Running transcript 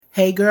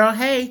Hey girl,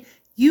 hey,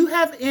 you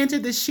have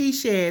entered the She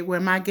Shed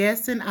where my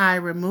guests and I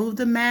remove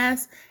the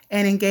mask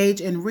and engage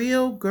in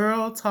real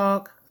girl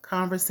talk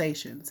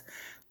conversations.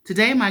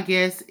 Today, my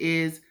guest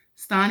is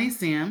Stani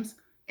Sims,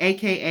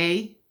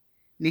 aka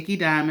Nykki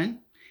Diamond,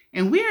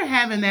 and we are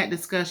having that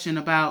discussion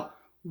about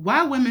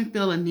why women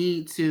feel a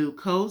need to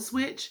code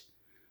switch,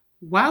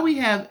 why we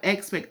have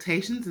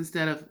expectations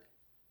instead of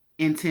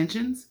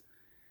intentions,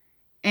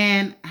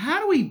 and how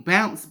do we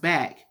bounce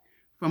back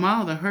from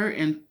all the hurt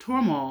and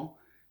turmoil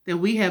that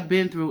we have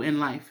been through in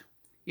life?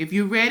 If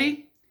you're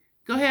ready,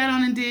 go ahead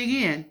on and dig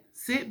in.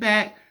 Sit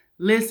back,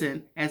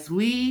 listen as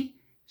we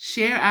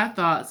share our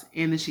thoughts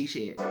in the She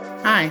Shed.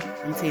 Hi,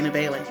 I'm Tina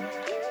Bailey,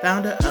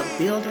 founder of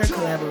Builder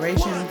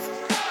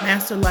Collaborations,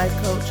 Master Life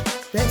Coach,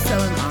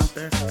 best-selling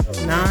author,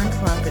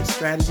 nonprofit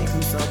strategy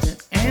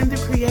consultant, and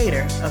the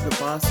creator of the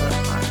Boss Up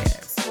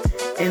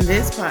podcast. In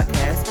this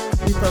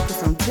podcast, we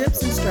focus on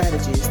tips and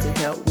strategies to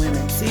help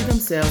women see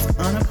themselves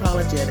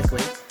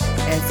unapologetically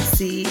as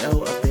the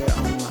CEO of their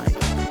own life.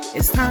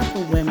 It's time for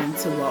women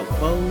to walk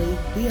boldly,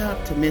 be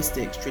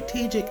optimistic,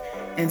 strategic,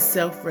 and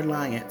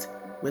self-reliant,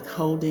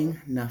 withholding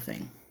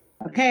nothing.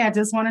 Okay, I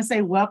just want to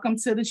say welcome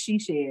to the She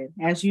Shed.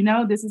 As you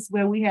know, this is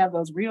where we have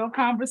those real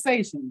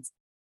conversations,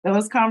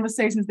 those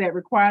conversations that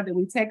require that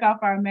we take off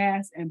our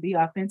masks and be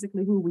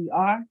authentically who we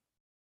are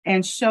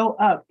and show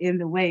up in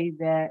the way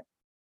that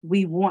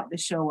we want to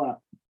show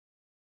up.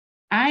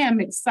 I am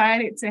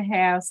excited to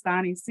have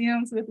Stani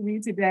Sims with me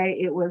today.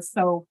 It was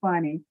so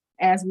funny.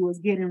 As we was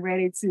getting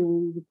ready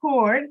to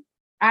record,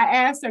 I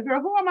asked her,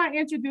 girl, who am I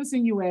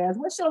introducing you as?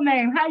 What's your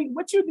name?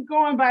 What you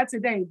going by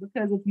today?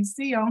 Because if you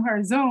see on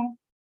her Zoom,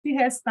 she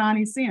has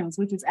Stani Sims,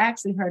 which is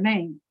actually her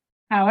name.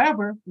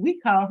 However, we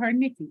call her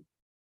Nykki.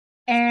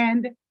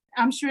 And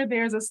I'm sure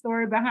there's a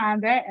story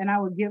behind that, and I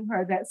will give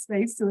her that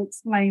space to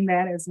explain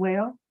that as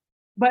well.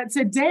 But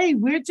today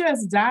we're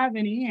just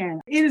diving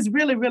in. It is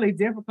really, really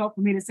difficult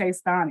for me to say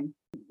Stani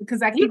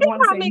because I keep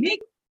wanting to say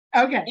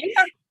Nykki. Okay.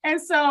 Yeah.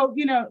 And so,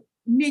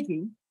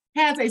 Nykki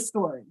has a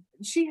story.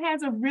 She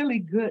has a really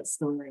good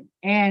story.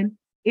 And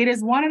it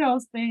is one of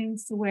those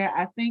things to where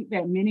I think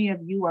that many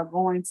of you are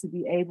going to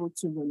be able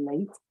to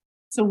relate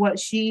to what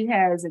she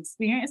has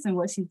experienced and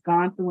what she's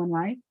gone through in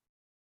life.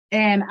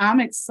 And I'm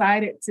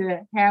excited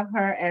to have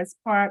her as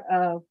part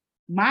of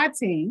my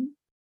team.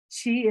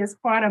 She is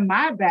part of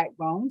my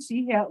backbone.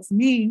 She helps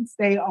me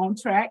stay on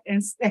track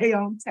and stay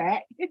on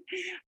tack.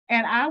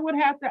 And I would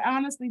have to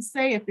honestly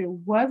say, if it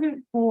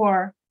wasn't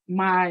for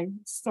my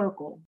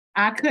circle,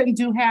 I couldn't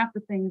do half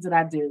the things that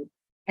I do.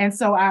 And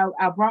so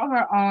I brought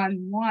her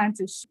on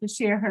to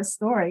share her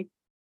story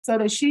so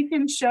that she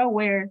can show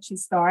where she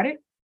started,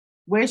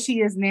 where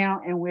she is now,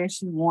 and where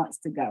she wants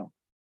to go.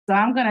 So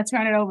I'm going to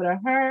turn it over to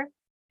her.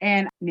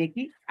 And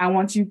Nykki, I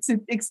want you to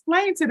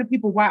explain to the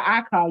people why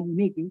I call you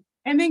Nykki,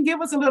 and then give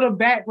us a little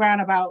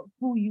background about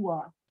who you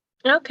are.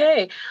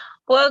 Okay.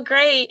 Well,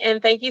 great.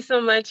 And thank you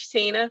so much,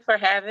 Tina, for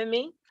having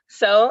me.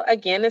 So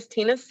again, as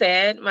Tina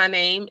said, my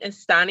name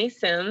is Stani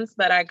Sims,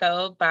 but I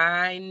go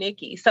by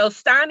Nykki. So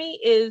Stani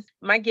is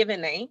my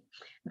given name.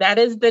 That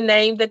is the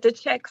name that the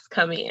checks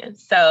come in.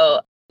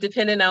 So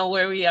depending on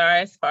where we are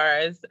as far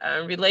as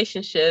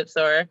relationships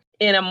or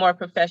in a more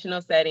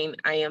professional setting,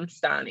 I am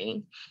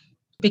Stani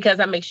because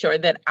I make sure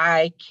that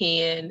I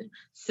can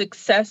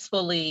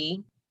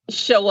successfully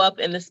show up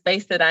in the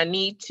space that I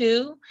need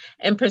to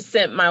and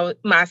present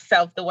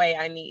myself the way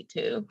I need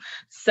to.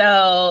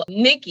 So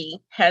Nykki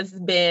has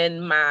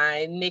been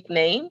my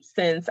nickname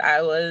since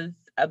I was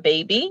a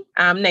baby.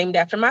 I'm named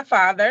after my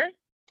father.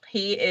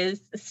 He is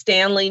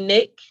Stanley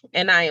Nick,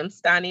 and I am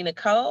Stani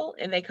Nicole,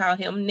 and they call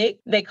him Nick.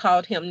 They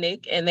called him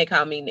Nick, and they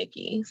call me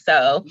Nykki.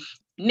 So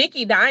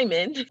Nykki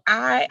Diamond.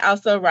 I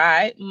also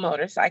ride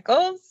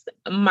motorcycles.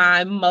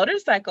 My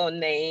motorcycle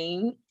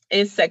name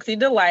is Sexy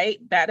Delight.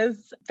 That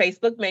is,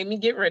 Facebook made me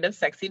get rid of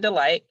Sexy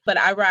Delight, but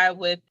I ride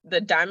with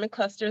the Diamond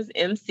Clusters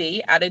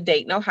MC out of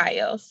Dayton,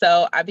 Ohio.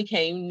 So I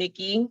became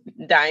Nykki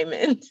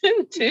Diamond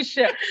to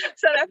show.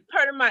 So that's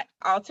part of my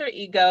alter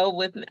ego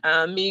with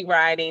me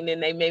riding,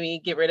 and they made me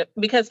get rid of,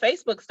 because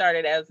Facebook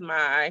started as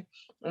my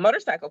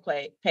motorcycle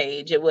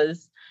page.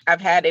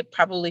 I've had it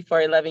probably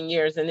for 11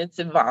 years, and it's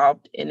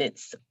evolved in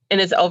its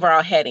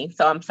overall heading.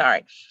 So I'm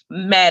sorry,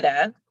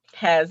 Meta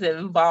has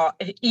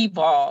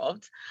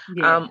evolved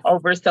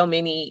over so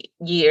many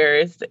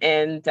years.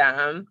 And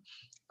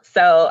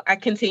so I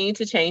continue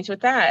to change with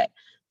that.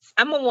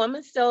 I'm a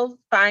woman still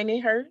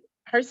finding her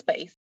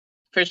space,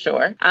 for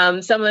sure.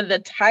 Some of the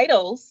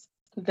titles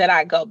that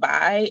I go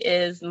by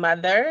is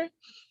mother,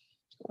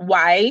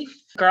 wife,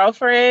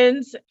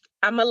 girlfriends.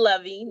 I'm a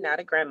lovey,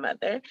 not a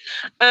grandmother.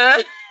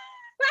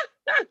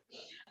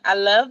 I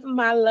love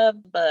my love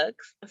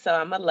bugs, so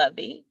I'm a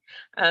lovey.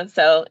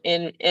 So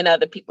in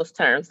other people's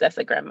terms, that's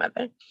a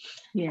grandmother.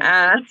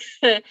 Yeah.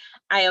 I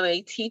am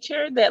a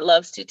teacher that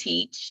loves to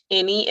teach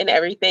any and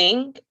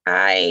everything.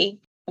 I'm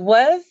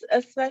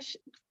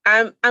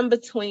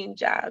between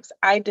jobs.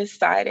 I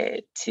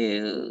decided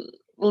to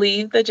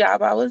leave the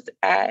job I was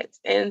at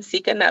and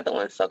seek another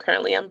one. So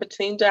currently I'm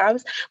between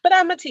jobs, but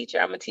I'm a teacher.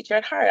 I'm a teacher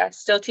at heart. I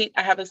still teach.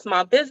 I have a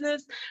small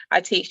business.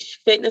 I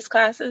teach fitness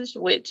classes,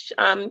 which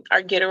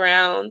are get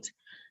around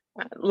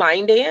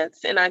line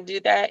dance, and I do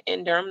that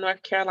in Durham,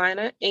 North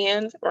Carolina,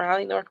 and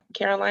Raleigh, North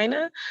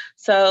Carolina.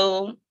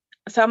 So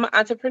I'm an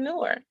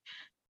entrepreneur.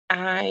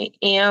 I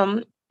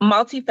am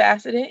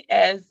multifaceted,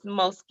 as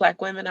most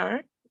Black women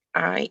are.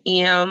 I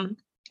am.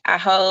 I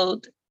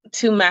hold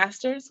two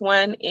masters.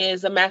 One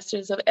is a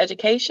master's of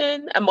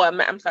education.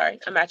 I'm sorry,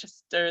 a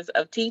master's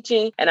of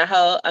teaching, and I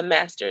hold a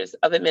master's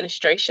of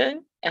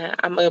administration.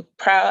 I'm a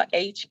proud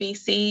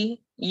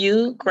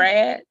HBCU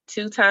grad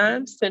 2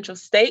 times, Central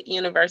State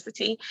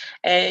University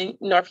and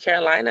North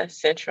Carolina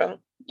Central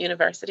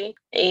University.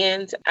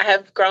 And I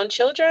have grown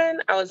children.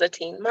 I was a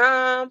teen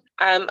mom.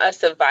 I'm a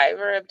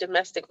survivor of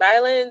domestic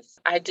violence.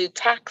 I do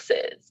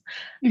taxes.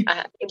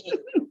 Uh,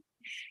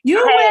 You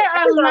Hey, wear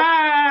a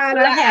lot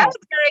of I hats.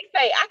 was going to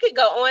say, I could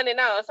go on and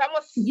on. So I'm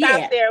going to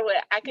stop Yeah, there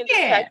where I can do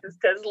yeah. taxes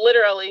because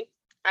literally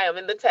I am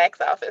in the tax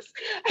office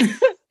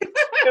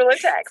doing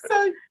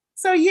taxes.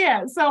 So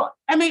yeah. So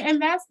I mean,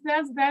 and that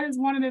is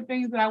one of the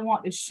things that I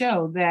want to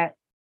show that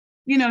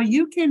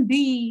you can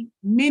be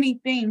many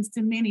things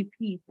to many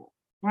people,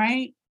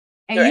 right?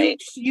 And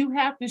Right. you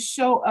have to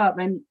show up,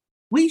 and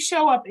we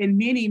show up in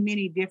many,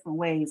 many different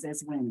ways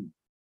as women.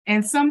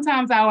 And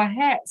sometimes our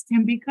hats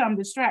can become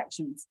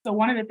distractions. So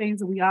one of the things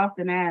that we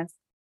often ask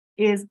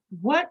is,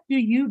 what do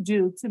you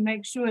do to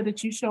make sure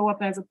that you show up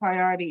as a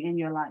priority in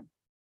your life?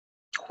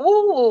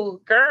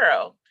 Ooh,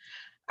 girl.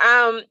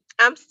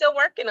 I'm still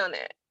working on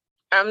that.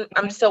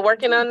 I'm still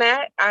working on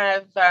that.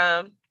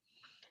 I've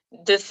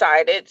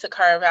decided to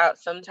carve out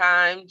some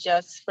time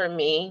just for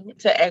me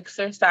to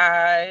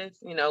exercise.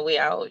 We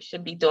all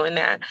should be doing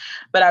that,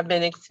 but I've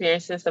been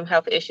experiencing some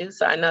health issues.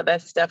 So I know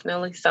that's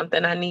definitely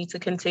something I need to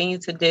continue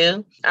to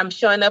do. I'm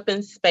showing up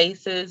in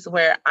spaces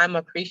where I'm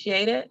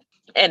appreciated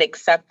and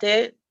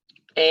accepted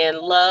and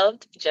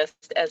loved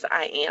just as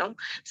I am.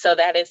 So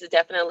that is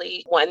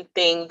definitely one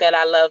thing that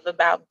I love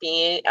about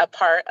being a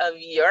part of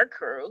your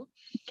crew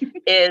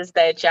is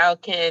that y'all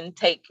can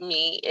take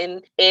me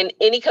in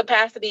any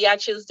capacity I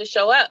choose to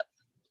show up.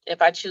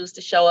 If I choose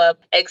to show up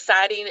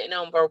exciting and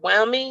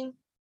overwhelming,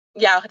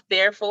 y'all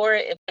there for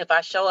it. If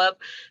I show up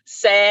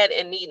sad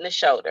and needing a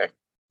shoulder,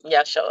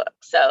 y'all show up.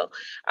 So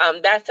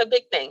that's a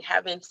big thing,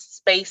 having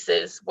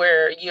spaces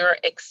where you're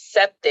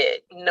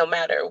accepted no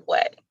matter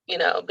what,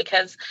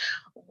 because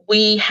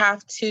we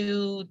have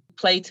to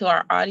play to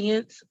our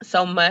audience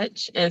so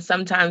much. And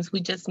sometimes we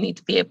just need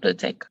to be able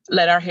to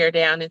let our hair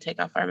down and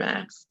take off our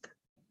mask.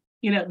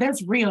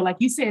 That's real. Like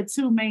you said,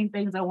 two main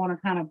things I want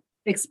to kind of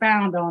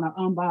expound on or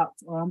unbox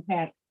or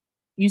unpack.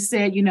 You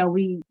said,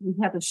 we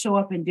have to show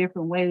up in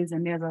different ways,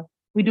 and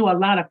we do a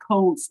lot of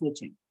code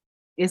switching.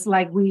 It's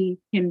like we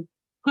can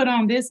put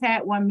on this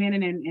hat one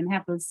minute and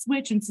have to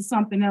switch into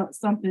something else,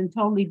 something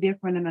totally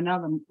different in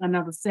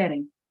another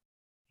setting.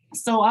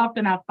 So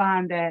often I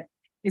find that,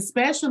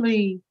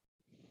 especially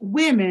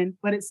women,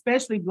 but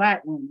especially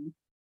Black women,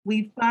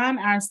 we find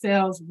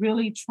ourselves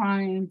really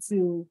trying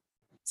to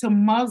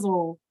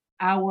muzzle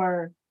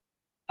our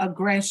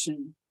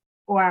aggression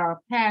or our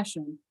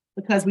passion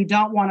because we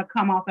don't want to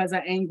come off as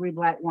an angry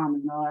Black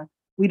woman, or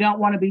we don't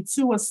want to be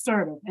too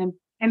assertive. And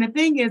the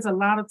thing is, a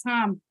lot of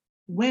times,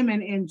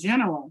 women in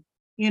general,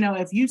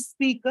 if you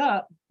speak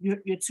up, you're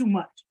too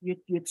much.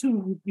 You're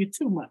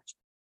too much.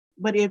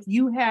 But if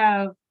you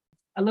have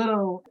a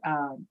little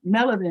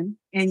melanin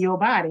in your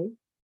body,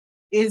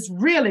 is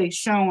really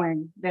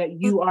showing that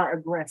you are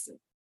aggressive.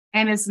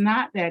 And it's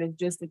not that, it's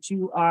just that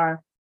you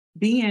are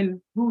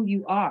being who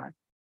you are.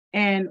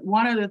 And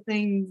one of the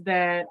things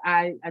that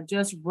I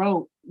just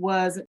wrote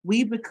was,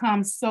 we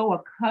become so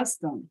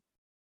accustomed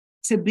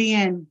to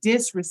being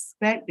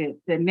disrespected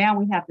that now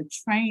we have to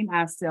train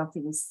ourselves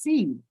to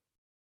receive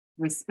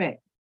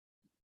respect.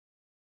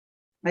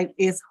 Like,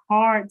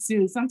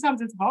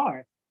 sometimes it's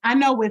hard. I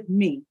know with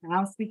me, and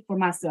I'll speak for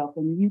myself,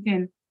 and you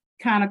can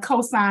kind of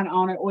co-sign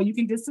on it or you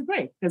can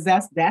disagree, because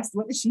that's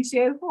what she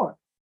shared for.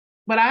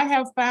 But I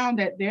have found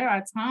that there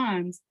are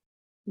times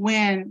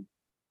when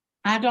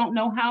I don't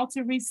know how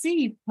to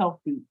receive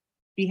healthy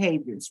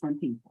behaviors from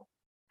people.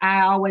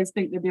 I always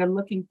think that they're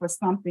looking for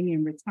something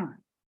in return.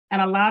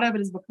 And a lot of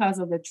it is because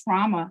of the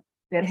trauma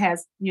that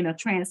has,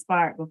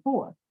 transpired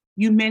before.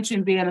 You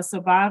mentioned being a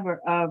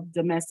survivor of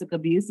domestic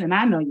abuse, and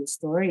I know your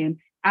story. And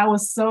I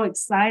was so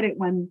excited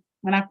when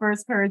I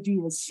first heard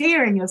you was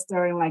sharing your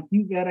story, like,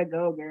 you gotta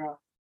go,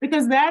 girl.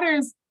 Because that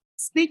is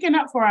speaking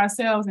up for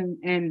ourselves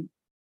and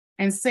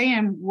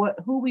saying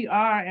who we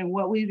are and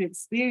what we've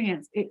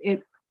experienced.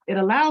 It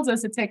allows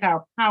us to take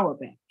our power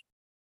back.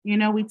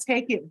 We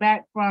take it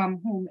back from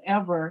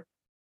whomever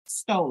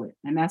stole it.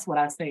 And that's what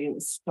I say, it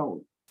was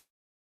stolen.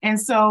 And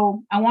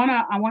so I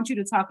want you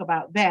to talk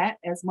about that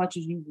as much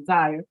as you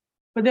desire.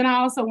 But then I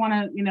also want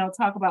to,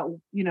 talk about,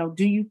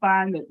 do you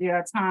find that there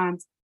are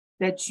times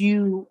that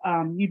you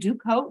do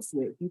code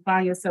switch? You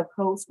find yourself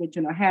code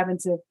switching or having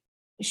to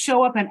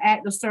show up and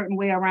act a certain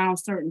way around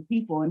certain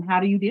people, and how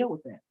do you deal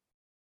with that?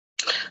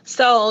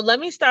 So let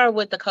me start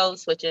with the code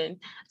switching.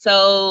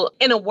 So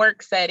in a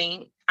work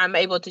setting, I'm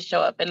able to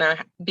show up and I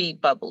be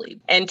bubbly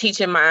and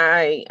teaching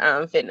my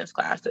fitness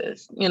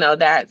classes.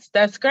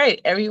 That's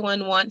great.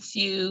 Everyone wants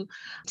you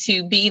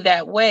to be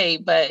that way,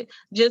 but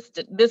just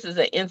this is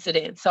an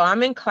incident. So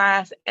I'm in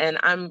class and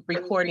I'm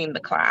recording the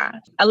class.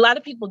 A lot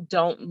of people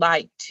don't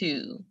like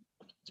to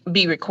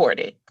be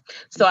recorded.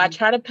 So I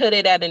try to put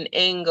it at an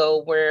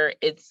angle where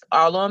it's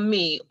all on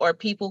me or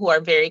people who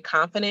are very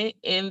confident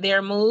in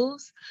their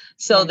moves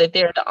so that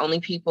they're the only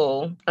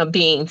people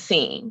being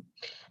seen.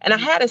 And I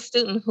had a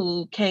student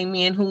who came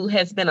in who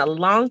has been a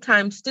long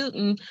time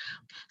student.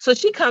 So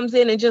she comes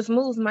in and just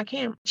moves my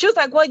camera. She was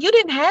like, well, you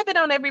didn't have it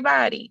on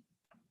everybody.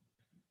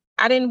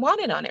 I didn't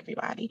want it on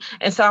everybody.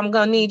 And so I'm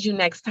going to need you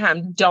next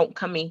time. Don't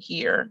come in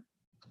here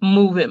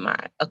moving my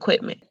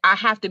equipment. I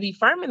have to be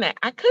firm in that.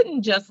 I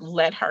couldn't just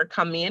let her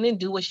come in and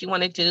do what she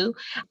wanted to do.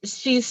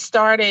 She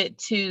started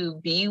to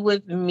be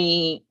with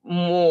me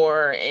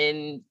more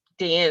and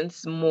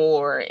dance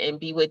more and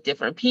be with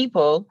different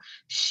people.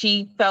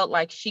 She felt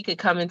like she could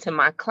come into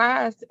my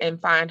class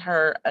and find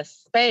her a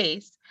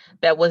space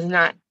that was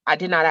not, I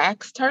did not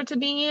ask her to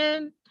be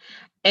in,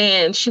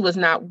 and she was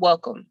not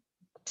welcome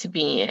to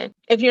be in.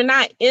 If you're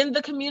not in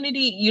the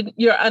community,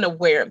 you're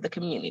unaware of the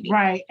community.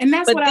 Right. And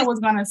that's what I was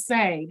going to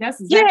say.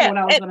 That's exactly what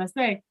I was going to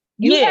say.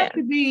 You have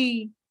to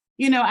be,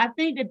 I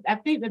think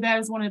that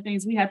is one of the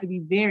things we have to be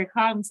very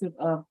cognizant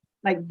of.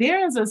 Like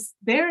there is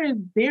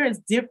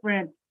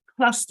different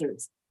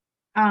clusters.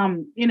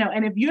 And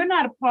if you're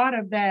not a part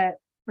of that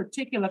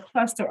particular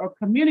cluster or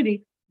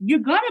community, you're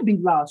going to be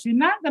lost. You're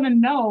not going to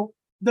know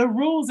the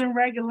rules and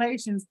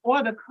regulations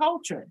or the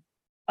culture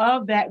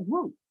of that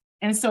group.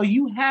 And so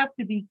you have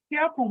to be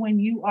careful when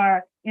you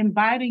are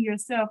inviting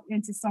yourself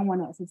into someone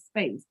else's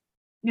space.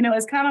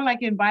 It's kind of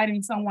like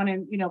inviting someone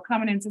and,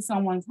 coming into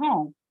someone's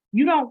home.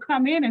 You don't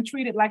come in and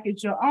treat it like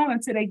it's your own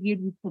until they give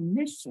you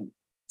permission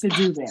to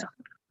do that.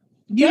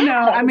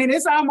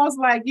 It's almost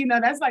like,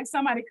 that's like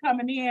somebody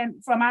coming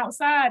in from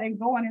outside and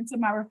going into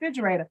my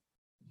refrigerator.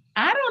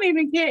 I don't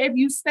even care if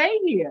you stay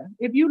here.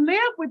 If you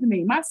live with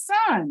me, my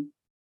son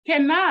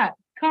cannot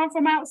come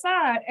from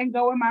outside and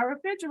go in my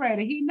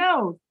refrigerator. He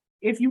knows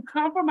if you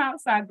come from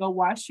outside, go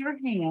wash your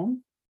hands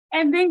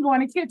and then go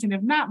in the kitchen.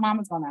 If not,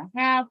 mama's going to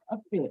have a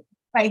fit.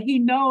 Like he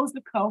knows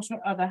the culture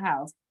of the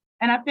house.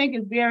 And I think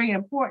it's very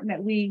important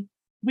that we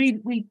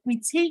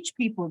teach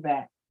people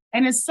that.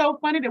 And it's so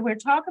funny that we're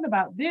talking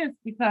about this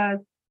because,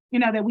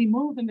 that we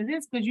moved into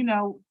this because,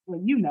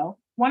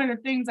 one of the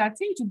things I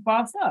teach is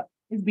boss up,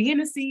 is being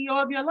the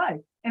CEO of your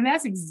life. And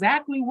that's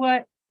exactly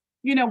what,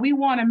 we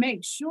want to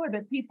make sure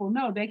that people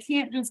know. They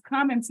can't just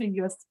come into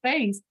your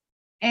space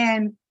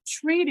and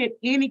treat it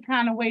any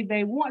kind of way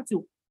they want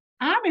to.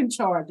 I'm in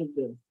charge of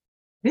this.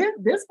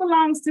 This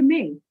belongs to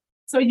me.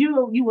 So you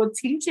will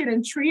teach it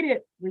and treat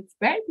it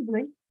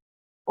respectfully.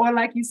 Or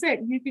like you said,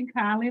 you can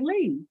kindly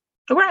leave.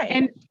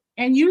 Right.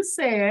 And you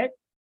said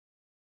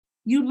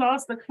you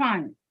lost the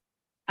client.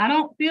 I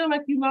don't feel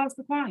like you lost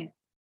the client.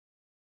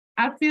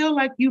 I feel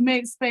like you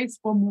made space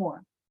for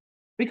more.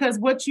 Because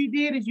what you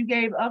did is you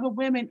gave other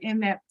women in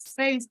that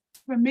space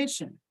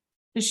permission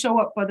to show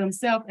up for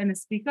themselves and to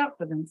speak up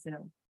for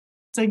themselves.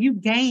 So you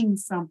gained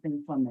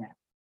something from that.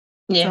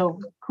 Yeah. So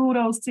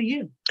kudos to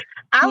you.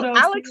 I'll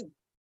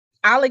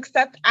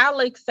accept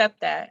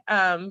that.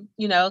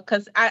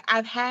 Because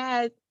I've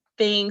had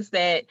things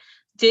that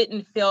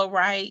didn't feel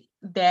right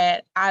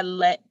that I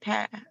let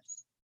pass.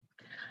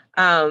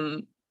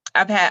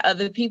 I've had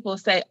other people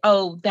say,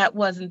 oh, that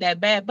wasn't that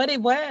bad, but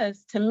it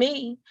was to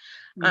me.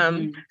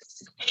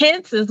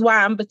 Hence is why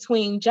I'm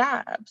between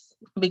jobs,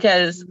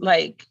 because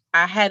like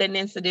I had an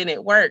incident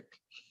at work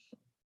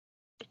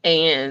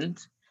and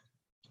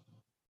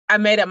I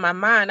made up my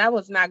mind I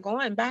was not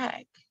going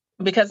back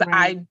because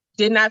I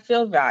did not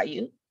feel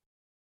valued.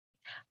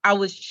 I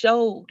was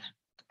showed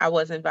I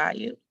wasn't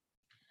valued.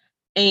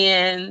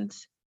 And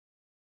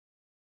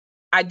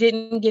I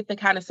didn't get the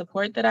kind of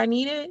support that I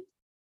needed.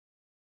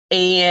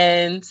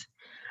 And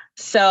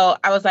so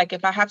I was like,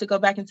 if I have to go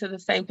back into the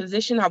same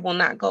position, I will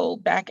not go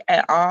back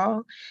at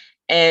all.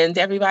 And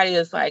everybody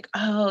was like,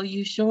 oh,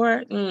 you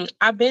sure?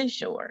 I've been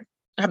sure.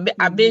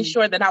 I've been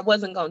sure that I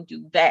wasn't going to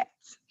do that,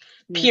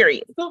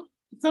 period.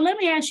 So let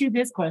me ask you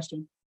this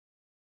question.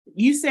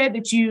 You said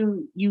that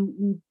you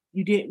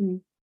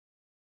didn't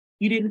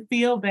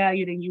feel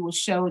valued and you were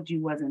showed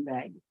you wasn't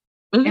valued.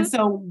 And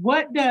so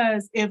what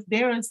does, if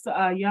there is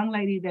a young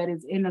lady that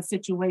is in a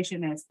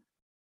situation as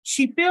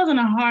she feels in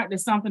her heart that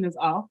something is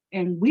off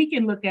and we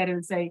can look at it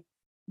and say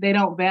they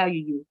don't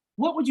value you,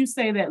 what would you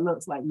say that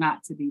looks like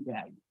not to be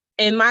valued?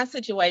 In my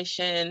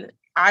situation,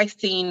 I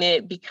seen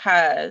it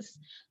because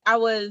I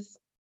was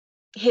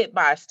hit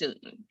by a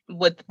student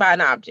by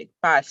an object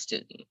by a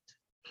student.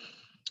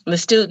 The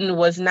student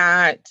was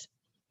not,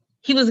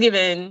 he was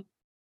given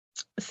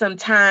some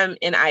time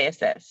in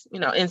ISS,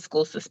 in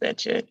school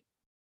suspension.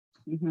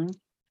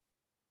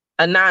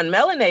 A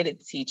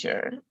non-melanated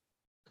teacher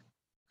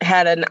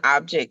had an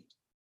object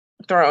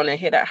thrown and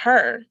hit at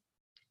her.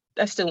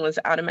 That student was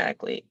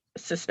automatically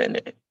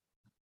suspended.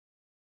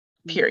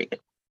 period.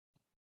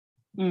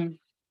 Mm.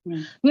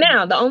 Mm.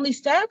 Now, the only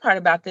sad part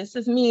about this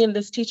is me and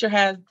this teacher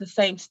has the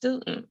same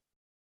student.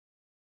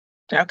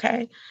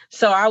 Okay.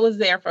 So I was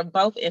there for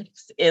both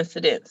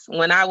incidents,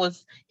 when I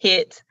was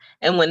hit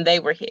and when they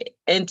were hit.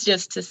 And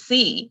just to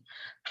see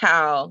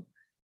how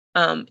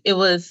it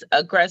was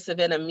aggressive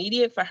and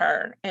immediate for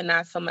her and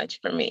not so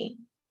much for me.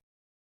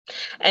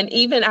 And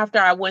even after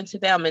I went to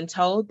them and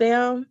told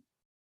them,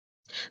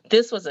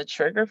 this was a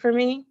trigger for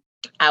me,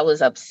 I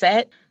was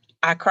upset.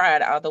 I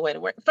cried all the way to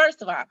work.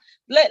 First of all,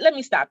 let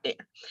me stop there.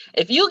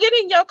 If you get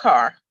in your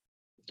car,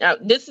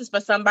 this is for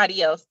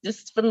somebody else.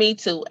 This is for me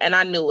too. And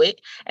I knew it.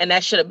 And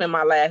that should have been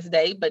my last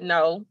day. But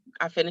no,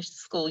 I finished the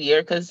school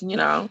year because,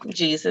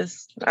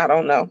 Jesus, I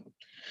don't know.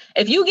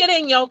 If you get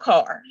in your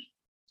car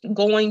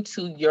going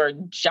to your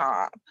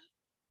job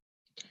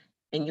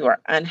and you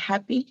are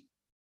unhappy,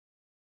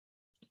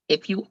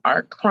 if you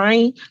are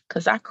crying,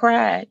 because I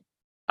cried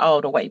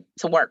all the way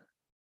to work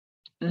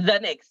the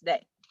next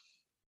day.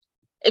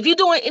 If you're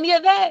doing any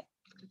of that,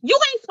 you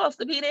ain't supposed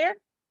to be there.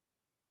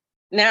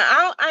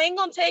 Now, I ain't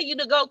going to tell you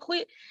to go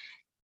quit.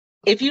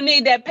 If you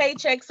need that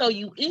paycheck so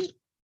you eat,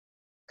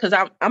 because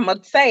I'm going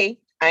to say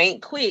I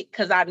ain't quit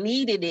because I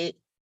needed it.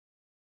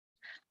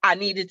 I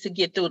needed to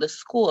get through the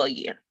school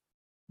year.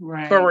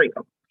 Right. For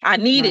real. I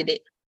needed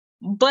it.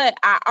 But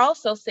I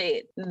also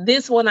said,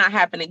 this will not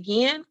happen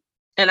again.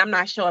 And I'm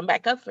not showing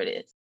back up for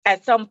this.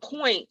 At some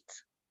point,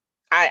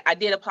 I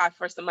did apply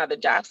for some other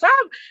jobs. So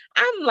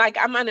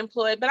I'm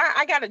unemployed, but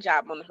I got a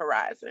job on the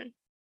horizon.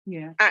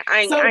 Yeah.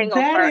 I ain't gonna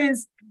that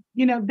is,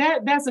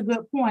 that's a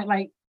good point.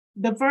 Like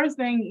the first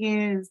thing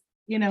is,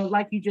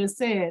 like you just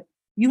said,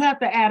 you have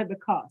to add the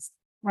cost,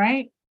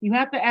 right? You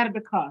have to add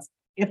the cost.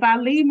 If I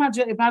leave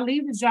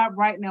the job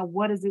right now,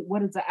 what is it?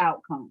 What is the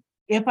outcome?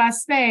 If I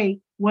stay,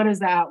 what is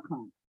the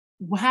outcome?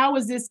 How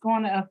is this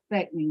going to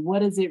affect me?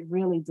 What is it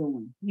really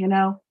doing?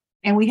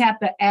 And we have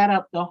to add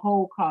up the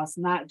whole cost,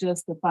 not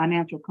just the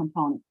financial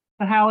component.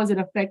 But how is it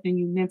affecting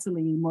you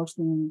mentally,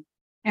 emotionally,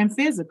 and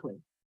physically?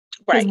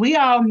 Because we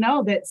all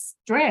know that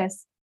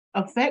stress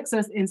affects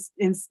us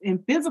in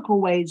physical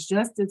ways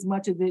just as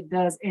much as it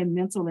does in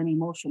mental and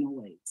emotional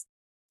ways.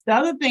 The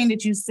other thing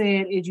that you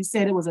said is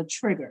it was a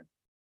trigger,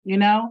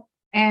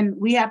 and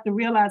we have to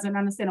realize and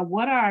understand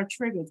what are our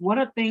triggers? What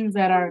are things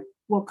that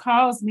will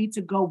cause me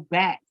to go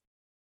back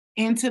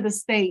into the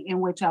state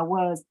in which I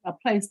was, a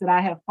place that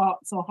I have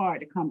fought so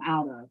hard to come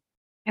out of.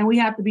 And we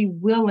have to be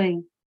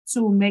willing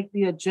to make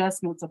the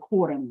adjustments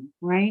accordingly,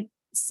 right?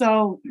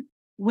 So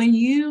when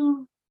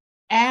you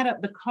add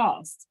up the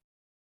cost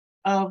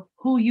of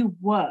who you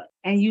were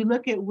and you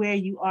look at where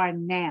you are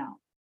now,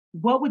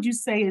 what would you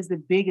say is the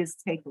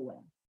biggest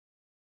takeaway?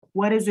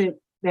 What is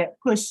it that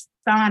pushed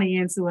Stani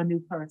into a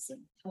new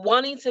person?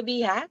 Wanting to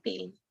be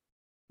happy.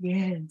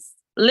 Yes.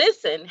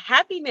 Listen,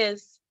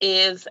 happiness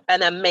is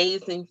an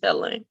amazing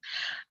feeling.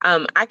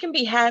 I can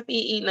be happy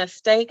eating a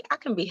steak. I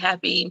can be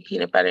happy eating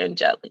peanut butter and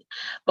jelly.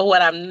 But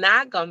what I'm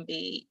not going to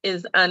be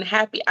is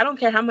unhappy. I don't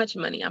care how much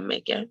money I'm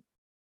making.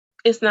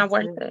 It's not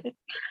worth it.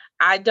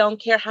 I don't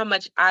care how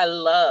much I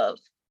love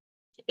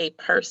a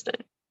person.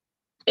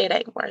 It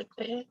ain't worth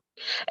it.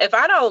 If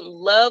I don't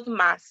love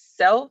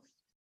myself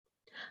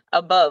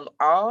above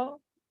all,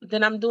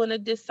 then I'm doing a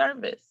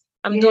disservice.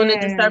 I'm doing a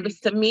disservice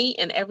to me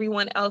and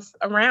everyone else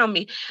around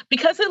me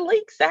because it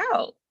leaks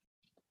out.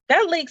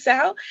 That leaks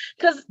out.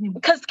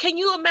 Because can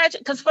you imagine?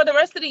 Because for the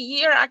rest of the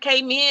year, I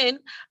came in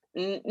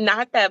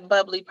not that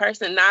bubbly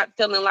person, not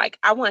feeling like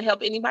I want to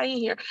help anybody in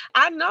here.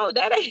 I know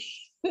that ain't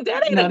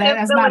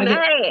that's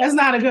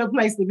not a good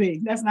place to be.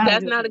 That's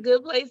not a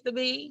good place to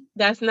be.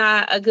 That's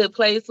not a good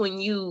place when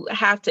you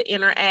have to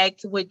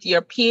interact with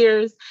your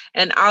peers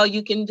and all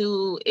you can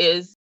do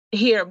is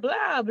hear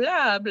blah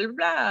blah blah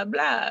blah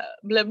blah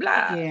blah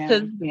blah.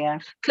 Yeah.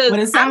 But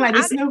it sounds like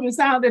it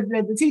sounded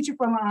the teacher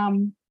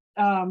from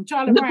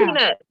Charlie Brown.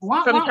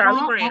 From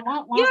Charlie Brown.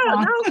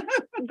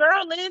 No,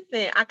 girl,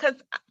 listen.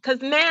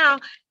 Because now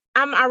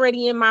I'm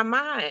already in my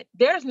mind.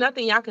 There's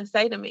nothing y'all can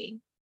say to me.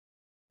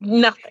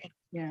 Nothing.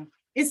 Yeah.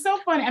 It's so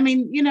funny. I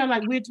mean,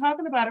 like we're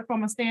talking about it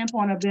from a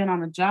standpoint of being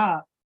on a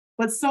job,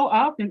 but so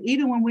often,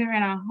 even when we're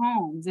in our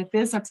homes, if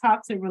it's a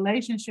toxic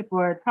relationship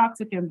or a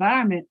toxic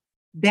environment,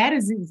 that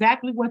is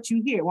exactly what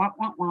you hear. Wah,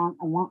 wah, wah,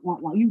 wah, wah,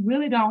 wah. You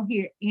really don't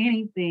hear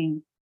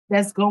anything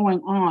that's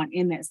going on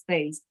in that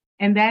space.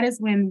 And that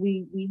is when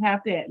we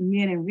have to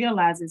admit and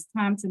realize it's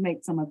time to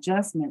make some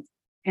adjustments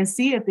and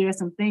see if there are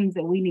some things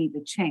that we need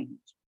to change.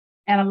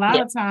 And a lot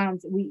of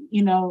times I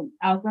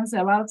was going to say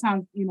a lot of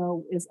times,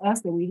 it's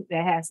us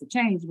that has to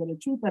change. But the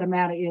truth of the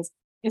matter is,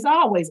 it's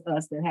always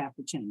us that have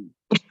to change.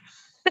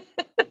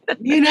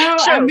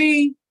 I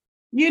mean,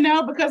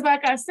 because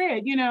like I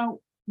said,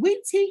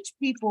 we teach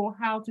people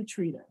how to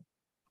treat us.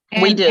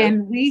 And, we do.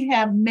 And we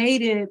have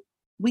made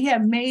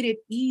it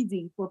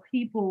easy for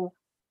people,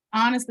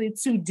 honestly,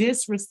 to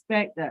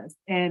disrespect us.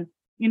 And,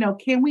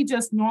 can we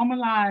just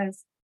normalize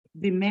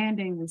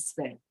demanding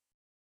respect?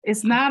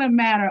 It's not a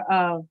matter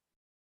of,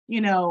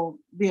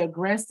 the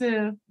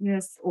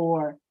aggressiveness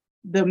or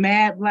the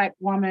mad black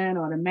woman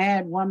or the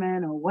mad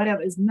woman or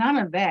whatever. It's none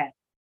of that.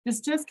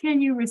 Just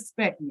can you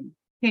respect me?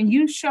 Can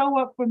you show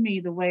up for me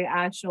the way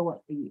I show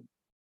up for you?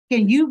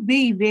 Can you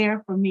be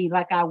there for me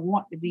like I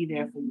want to be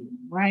there for you?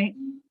 Right.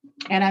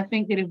 And I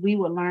think that if we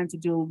would learn to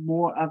do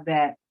more of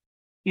that,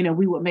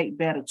 we would make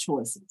better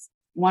choices.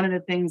 One of the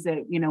things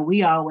that,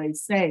 we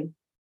always say,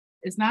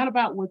 it's not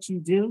about what you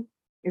do,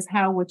 it's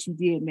how what you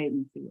did made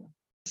me feel.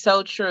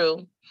 So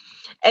true.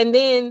 And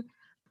then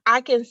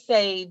I can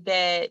say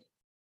that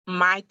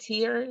my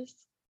tears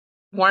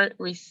weren't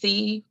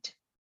received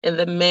in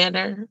the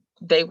manner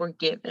they were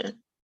given.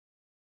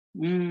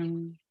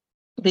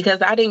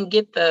 Because I didn't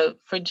get the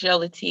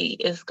fragility,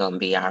 it's going to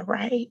be all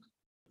right.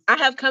 I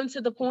have come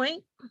to the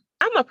point,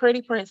 I'm a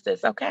pretty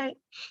princess, okay?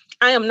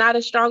 I am not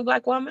a strong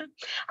Black woman.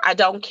 I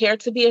don't care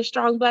to be a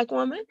strong Black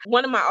woman.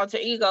 One of my alter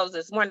egos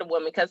is Wonder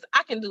Woman because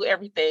I can do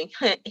everything,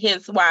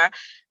 hence why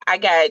I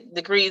got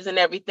degrees and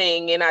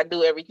everything and I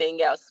do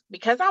everything else.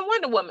 Because I'm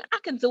Wonder Woman, I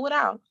can do it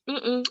all.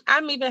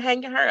 I'm even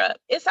hanging her up.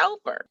 It's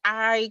over.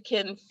 I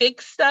can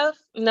fix stuff.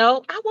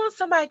 No, I want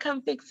somebody to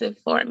come fix it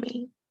for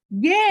me.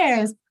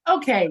 Yes.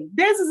 Okay.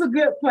 This is a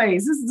good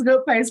place. This is a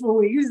good place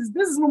where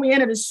this is when we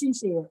enter the she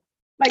shed.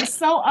 Like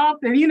so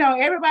often,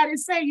 everybody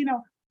say,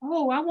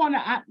 oh,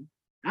 I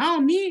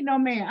don't need no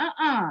man.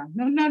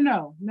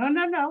 No.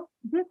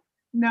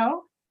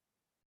 No.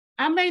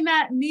 I may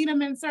not need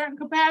them in certain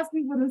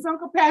capacities, but in some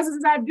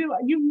capacities I do.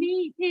 You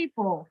need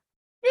people.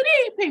 You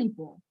need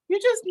people. You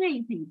just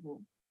need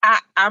people.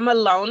 I'm a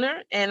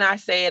loner and I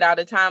say it all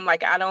the time.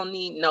 Like, I don't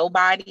need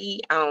nobody.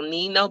 I don't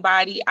need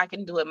nobody. I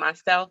can do it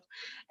myself.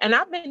 And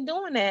I've been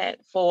doing that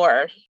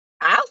for,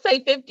 I'll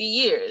say 50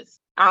 years.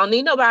 I don't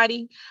need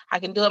nobody. I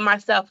can do it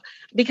myself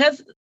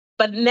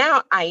but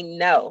now I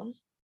know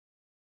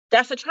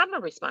that's a trauma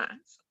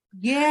response.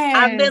 Yes.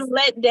 I've been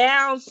let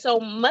down so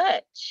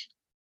much.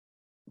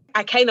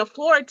 I can't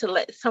afford to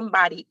let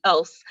somebody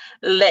else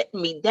let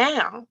me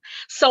down.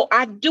 So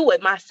I do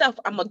it myself.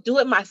 I'm going to do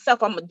it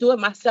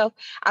myself.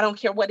 I don't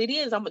care what it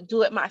is. I'm going to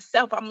do it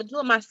myself.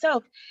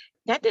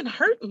 That didn't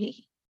hurt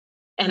me.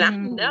 And I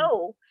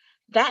know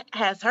that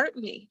has hurt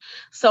me.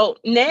 So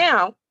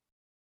now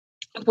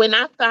when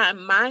I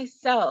find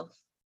myself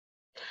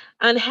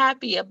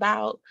unhappy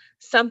about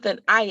something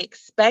I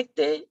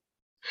expected,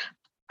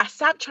 I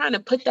stop trying to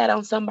put that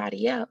on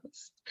somebody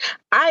else.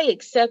 I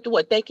accept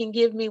what they can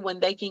give me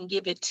when they can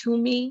give it to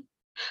me,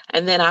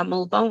 and then I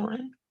move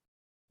on.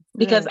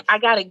 Because I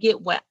got to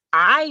get what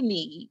I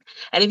need.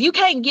 And if you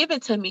can't give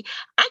it to me,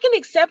 I can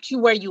accept you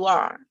where you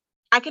are.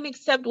 I can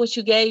accept what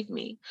you gave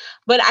me,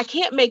 but I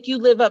can't make you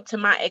live up to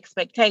my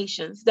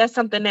expectations. That's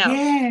something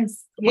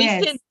else.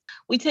 Yes.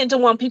 We tend to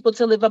want people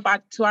to live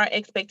up to our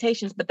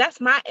expectations, but that's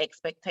my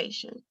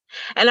expectation.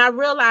 And I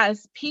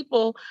realize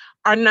people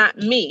are not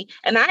me.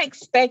 And I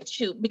expect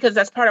you, because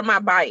that's part of my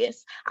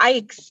bias, I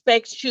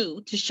expect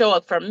you to show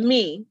up for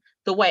me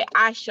the way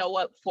I show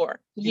up for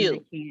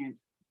you.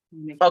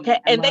 Okay.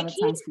 And they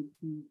can't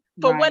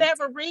for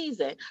whatever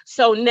reason.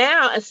 So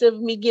now, instead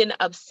of me getting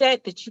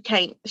upset that you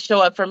can't show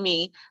up for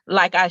me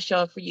like I show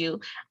up for you,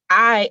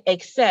 I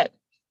accept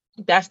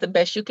that's the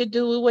best you could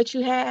do with what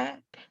you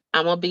had.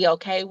 I'm going to be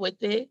okay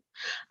with it.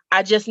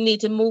 I just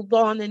need to move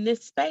on in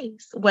this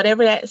space,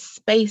 whatever that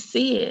space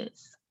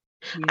is.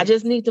 I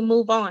just need to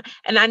move on.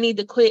 And I need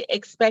to quit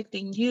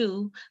expecting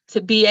you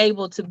to be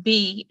able to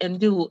be and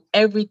do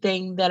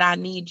everything that I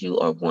need you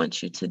or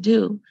want you to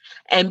do.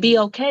 And be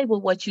okay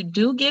with what you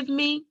do give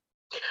me,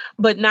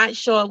 but not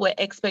show up with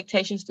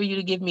expectations for you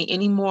to give me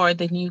any more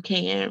than you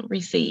can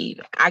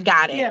receive. I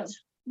got it. Yeah.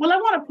 Well, I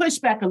want to push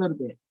back a little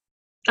bit.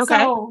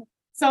 Okay.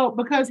 So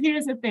because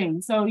here's the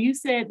thing. So you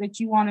said that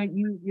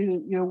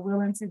you're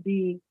willing to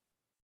be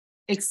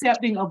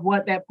accepting of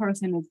what that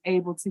person is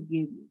able to give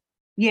you.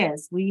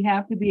 Yes, we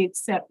have to be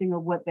accepting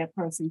of what that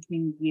person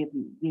can give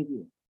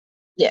you.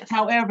 Yes.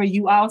 However,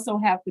 you also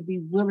have to be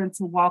willing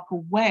to walk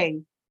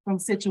away from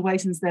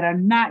situations that are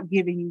not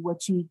giving you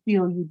what you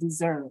feel you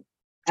deserve.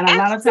 And a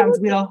lot of times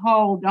we'll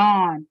hold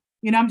on.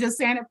 I'm just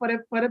saying it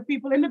for the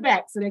people in the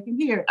back so they can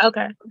hear it.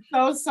 Okay.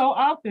 So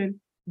often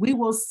we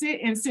will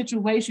sit in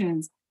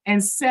situations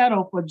and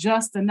settle for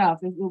just enough.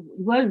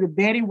 What is it,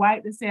 Betty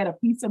White that said a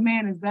piece of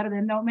man is better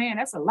than no man?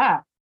 That's a lie.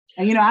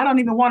 And I don't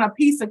even want a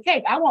piece of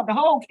cake. I want the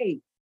whole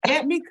cake.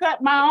 Let me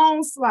cut my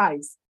own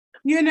slice.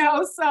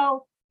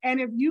 So,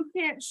 and if you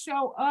can't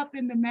show up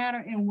in the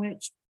manner in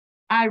which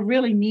I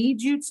really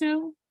need you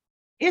to,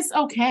 it's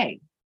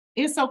okay.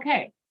 It's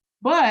okay.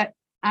 But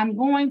I'm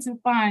going to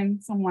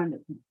find someone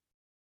that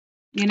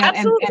can,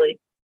 absolutely.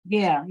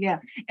 Yeah.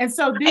 And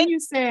so then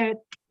you said,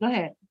 go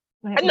ahead.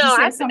 No,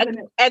 at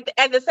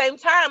the same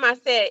time, I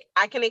said,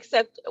 I can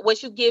accept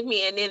what you give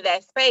me and in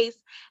that space,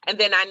 and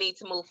then I need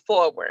to move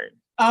forward.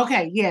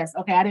 Okay. Yes.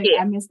 Okay.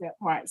 I missed that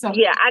part. So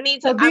yeah, I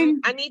need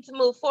to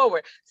move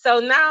forward. So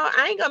now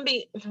I ain't gonna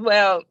be,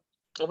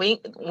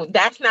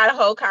 that's not a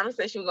whole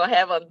conversation we're gonna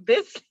have on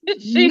this. But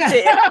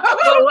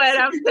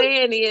what I'm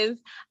saying is,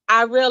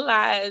 I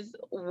realize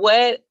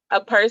what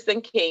a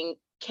person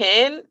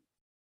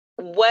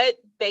what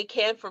they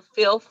can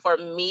fulfill for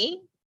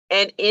me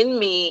and in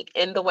me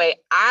in the way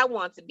I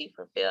want to be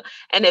fulfilled.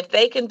 And if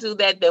they can do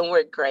that, then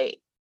we're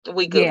great.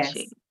 We Gucci.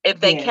 Yes. If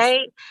they Yes.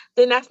 can't,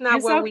 then that's not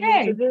It's where we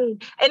need to okay. be.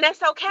 And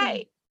that's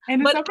okay.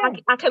 And it's But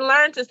okay. I can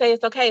learn to say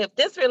it's okay. If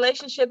this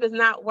relationship is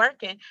not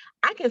working,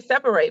 I can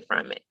separate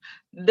from it.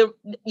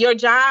 Your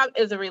job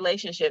is a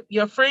relationship.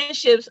 Your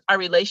friendships are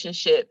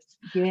relationships.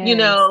 You Yes.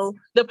 know,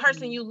 the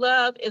person you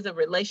love is a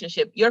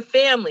relationship. Your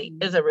family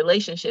is a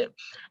relationship.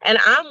 And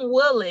I'm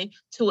willing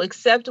to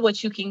accept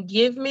what you can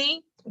give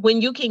me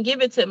when you can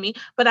give it to me,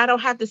 but I don't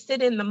have to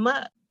sit in the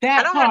mud.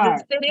 I don't have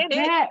to sit in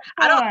it.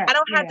 I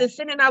don't have to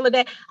sit in all of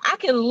that. I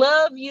can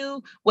love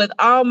you with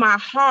all my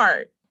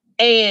heart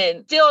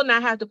and still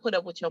not have to put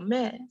up with your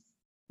mess.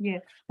 Yeah.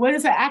 What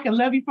is it? I can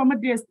love you from a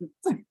distance.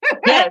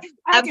 Yes,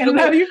 I can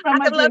love you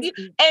from I can a love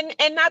distance. you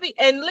and not be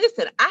and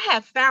listen, I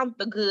have found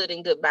the good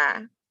in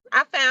goodbye.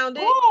 I found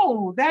it.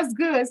 Oh, that's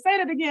good. Say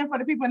that again for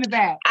the people in the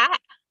back. I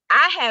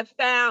have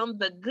found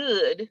the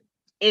good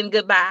in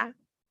goodbye.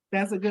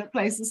 That's a good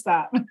place to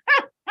stop.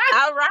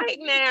 All right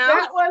now.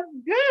 That was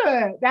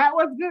good. That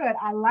was good.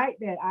 I like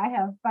that. I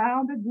have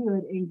found the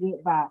good in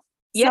goodbye.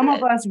 Yes. Some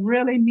of us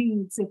really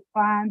need to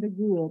find the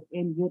good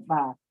in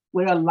goodbye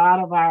with a lot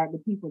of the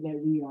people that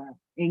we are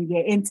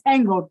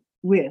entangled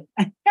with.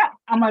 I'm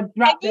gonna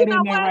drop that in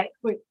there right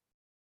quick.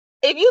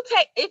 If you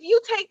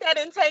take that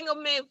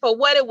entanglement for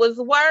what it was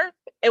worth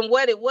and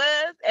what it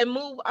was and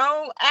move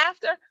on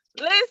after,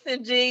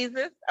 listen,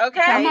 Jesus,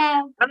 okay? Come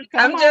on.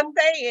 I'm just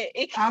saying.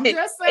 It can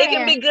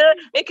be good.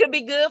 It can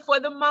be good for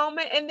the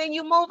moment, and then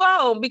you move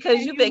on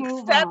because you've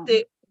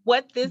accepted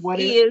what this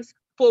is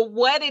for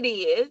what it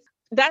is.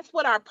 That's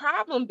what our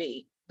problem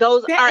be.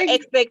 Those are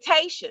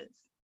expectations.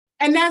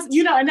 And that's,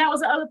 and that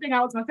was the other thing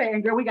I was gonna say,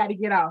 and girl, we got to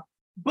get off.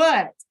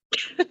 But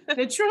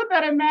the truth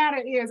of the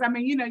matter is, I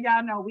mean,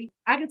 y'all know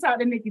I can talk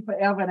to Nykki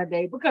forever and a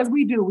day because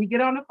we do. We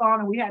get on the phone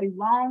and we have these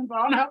long,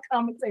 drawn-out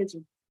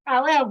conversations.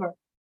 However,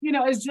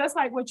 it's just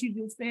like what you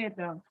just said,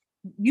 though.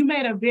 You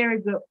made a very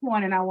good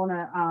point, and I want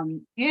to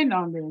end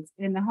on this.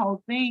 And the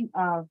whole thing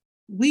of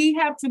we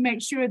have to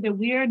make sure that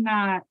we're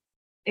not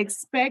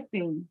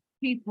expecting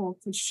people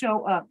to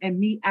show up and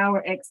meet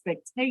our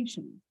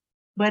expectations,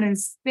 but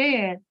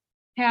instead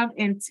have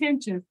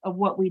intentions of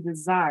what we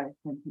desire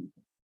from people.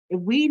 If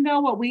we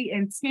know what we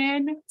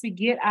intend to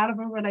get out of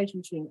a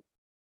relationship,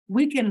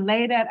 we can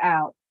lay that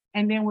out,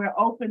 and then we're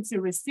open to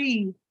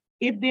receive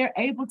if they're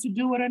able to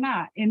do it or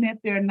not. And if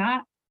they're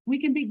not, we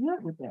can be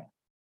good with that.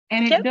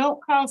 And it don't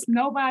cost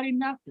nobody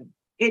nothing.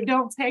 It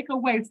don't take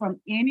away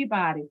from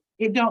anybody.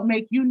 It don't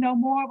make you no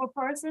more of a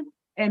person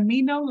and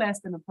me no less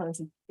than a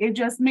person. It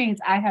just means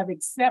I have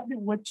accepted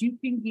what you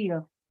can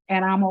give,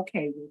 and I'm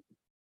okay with it.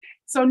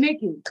 So,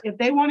 Nykki, if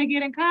they want to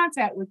get in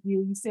contact with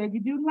you, you said you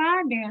do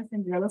line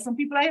dancing, girl. Some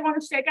people ain't want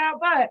to shake our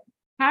butt.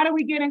 How do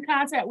we get in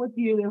contact with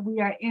you if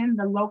we are in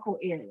the local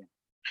area?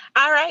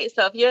 All right.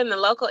 So if you're in the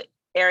local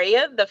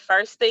area, the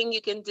first thing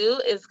you can do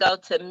is go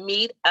to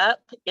meetup,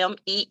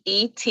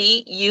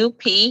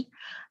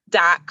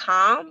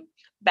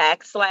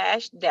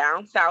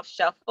 meetup.com/Down South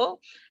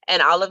Shuffle.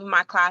 And all of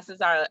my classes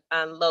are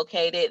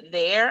located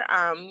there.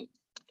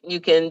 You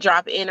can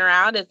drop in or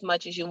out as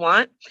much as you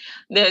want.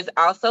 There's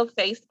also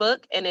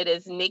Facebook, and it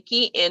is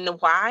Nykki,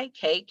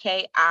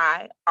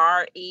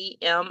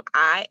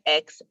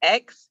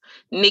 NYKKIREMIXX,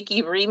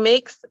 Nykki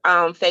Remix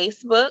on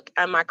Facebook,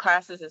 and my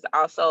classes is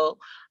also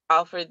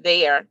offered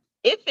there.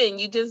 If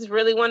you just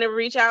really want to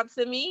reach out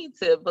to me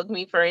to book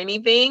me for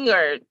anything,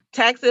 or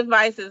tax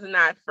advice is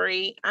not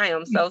free, I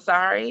am so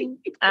sorry.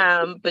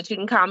 But you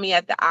can call me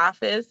at the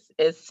office.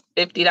 It's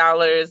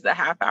 $50 a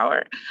half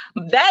hour.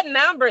 That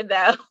number,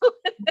 though,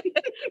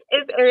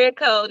 is area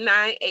code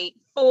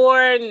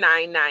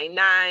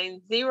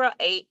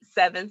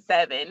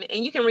 984-999-0877.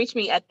 And you can reach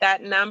me at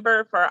that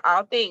number for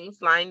all things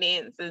line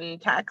dance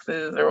and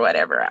taxes or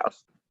whatever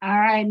else. All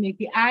right,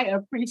 Nykki, I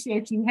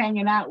appreciate you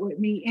hanging out with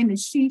me in the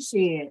She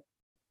Shed.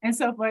 And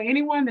so for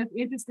anyone that's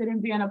interested in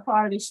being a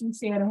part of the She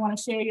Shed and want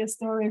to share your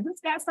story, if it's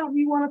got something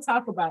you want to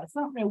talk about,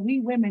 something that we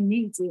women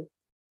need to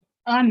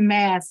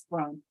unmask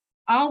from,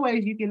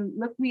 always you can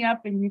look me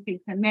up and you can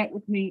connect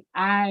with me.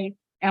 I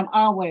am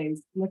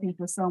always looking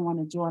for someone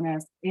to join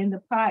us in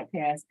the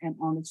podcast and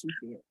on the She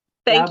Shed.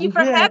 Thank you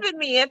for having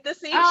me at the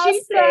She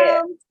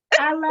Shed.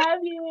 I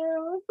love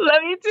you.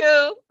 Love you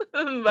too.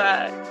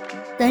 Bye.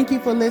 Thank you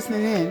for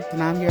listening in,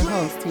 and I'm your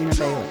host, Tina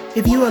Bailey.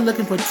 If you are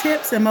looking for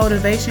tips and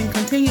motivation,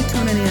 continue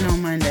tuning in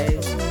on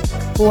Mondays.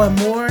 For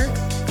more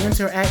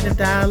interactive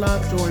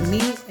dialogue, join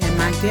me and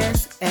my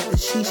guests at the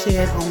She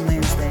Shed on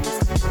Wednesdays.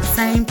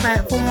 Same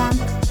platform,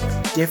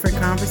 different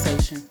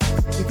conversation.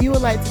 If you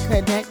would like to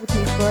connect with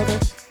me further,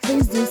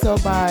 please do so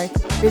by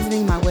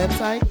visiting my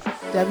website,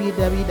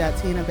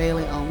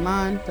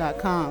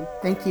 www.tinabaileyonline.com.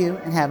 Thank you,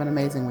 and have an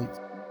amazing week.